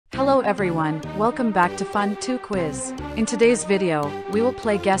Hello everyone, welcome back to Fun 2 Quiz. In today's video, we will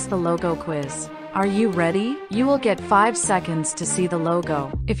play Guess the Logo quiz. Are you ready? You will get 5 seconds to see the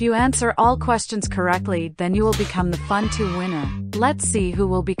logo. If you answer all questions correctly, then you will become the Fun 2 winner. Let's see who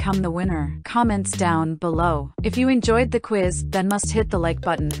will become the winner. Comments down below. If you enjoyed the quiz, then must hit the like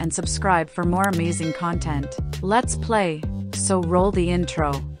button and subscribe for more amazing content. Let's play. So roll the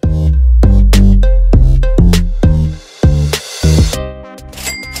intro.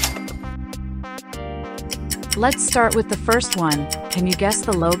 Let's start with the first one. Can you guess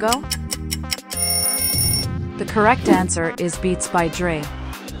the logo? The correct answer is Beats by Dre.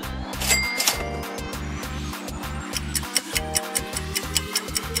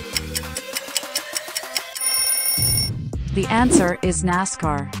 The answer is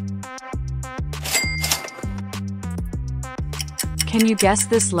NASCAR. Can you guess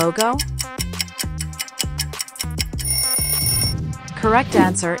this logo? Correct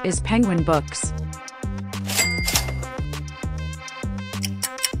answer is Penguin Books.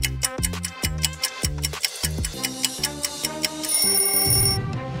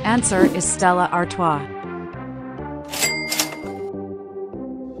 Answer is Stella Artois.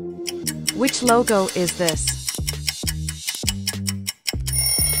 Which logo is this?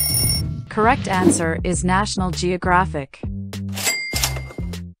 Correct answer is National Geographic.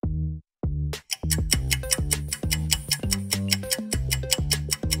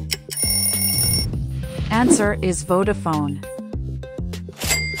 Answer is Vodafone.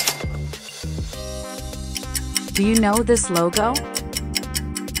 Do you know this logo?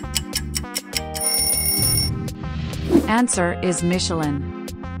 Answer is Michelin.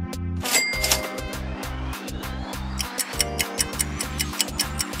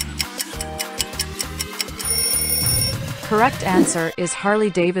 Correct answer is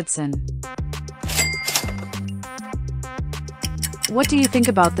Harley-Davidson. What do you think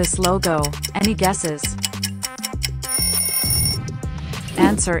about this logo? Any guesses?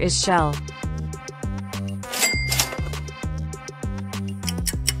 Answer is Shell.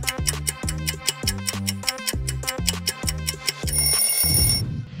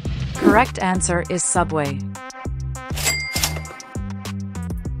 Correct answer is Subway.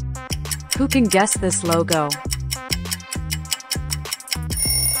 Who can guess this logo?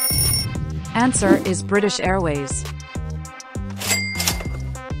 Answer is British Airways.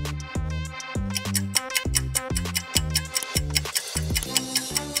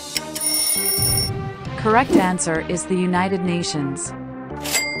 Correct answer is the United Nations.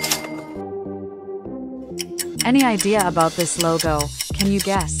 Any idea about this logo? Can you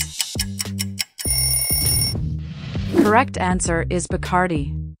guess? Correct answer is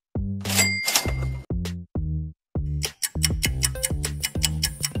Bacardi.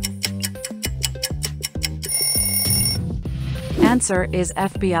 Answer is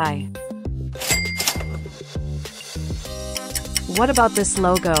FBI. What about this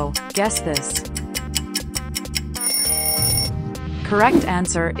logo? Guess this. Correct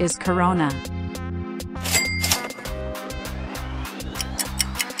answer is Corona.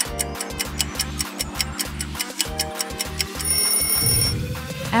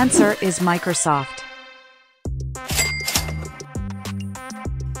 Answer is Microsoft.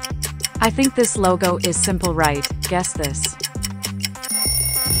 I think this logo is simple, right? Guess this.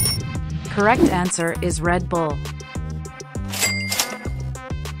 Correct answer is Red Bull.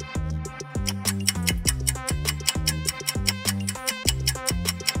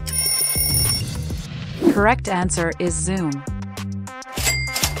 Correct answer is Zoom.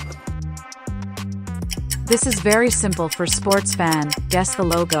 This is very simple for sports fan. Guess the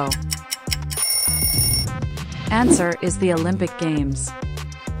logo. Answer is the Olympic Games.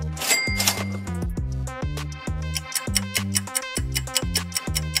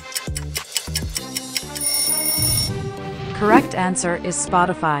 Correct answer is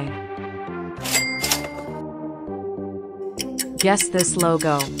Spotify. Guess this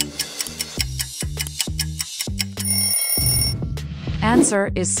logo.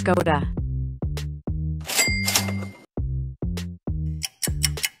 Answer is Skoda.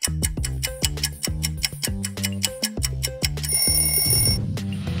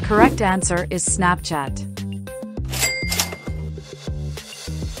 Correct answer is Snapchat.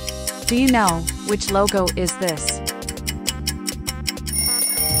 Do you know which logo is this?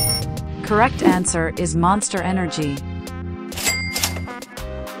 Correct answer is Monster Energy.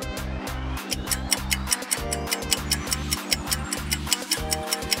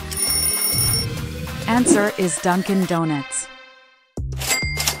 Answer is Dunkin' Donuts.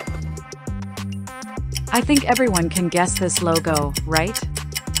 I think everyone can guess this logo, right?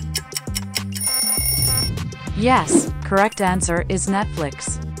 Yes, correct answer is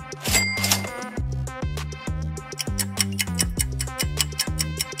Netflix.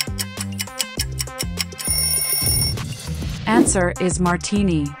 Answer is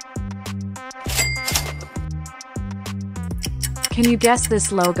martini. Can you guess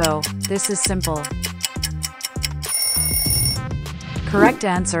this logo? This is simple. Correct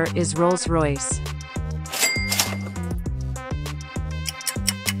answer is Rolls-Royce.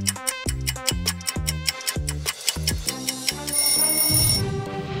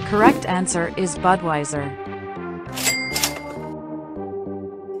 Correct answer is Budweiser.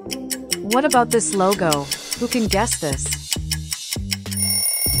 What about this logo? Who can guess this?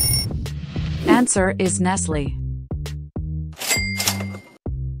 Answer is Nestle.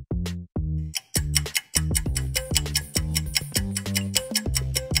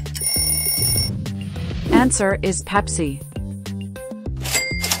 Answer is Pepsi.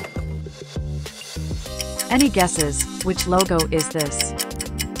 Any guesses? Which logo is this?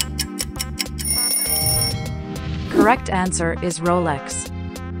 Correct answer is Rolex.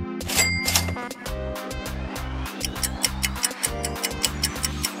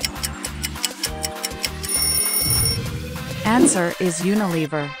 Answer is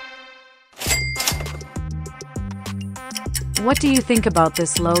Unilever. What do you think about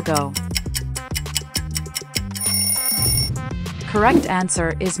this logo? Correct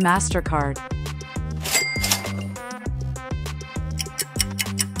answer is MasterCard.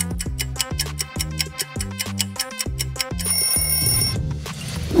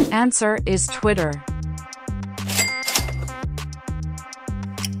 Answer is Twitter.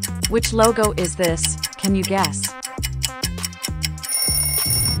 Which logo is this? Can you guess?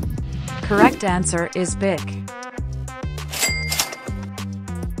 Correct answer is BIC.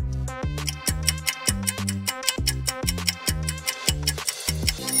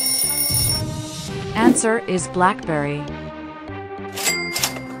 Answer is BlackBerry.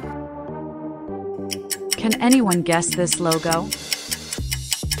 Can anyone guess this logo?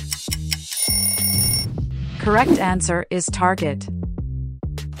 Correct answer is Target.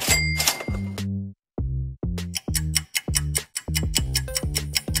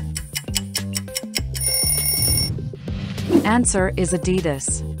 Answer is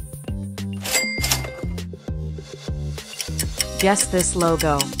Adidas. Guess this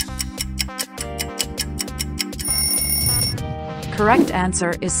logo. Correct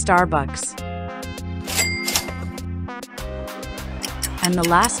answer is Starbucks. And the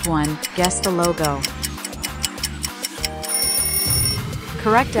last one, guess the logo.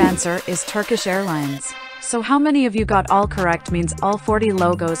 Correct answer is Turkish Airlines. So how many of you got all correct means all 40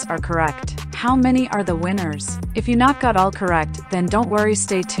 logos are correct. How many are the winners? If you not got all correct, then don't worry,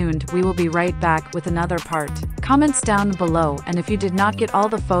 stay tuned, we will be right back with another part. Comments down below, and if you did not get all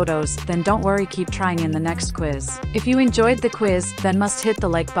the photos, then don't worry, keep trying in the next quiz. If you enjoyed the quiz, then must hit the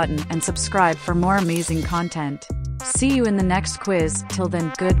like button and subscribe for more amazing content. See you in the next quiz, till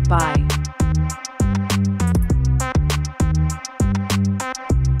then, goodbye.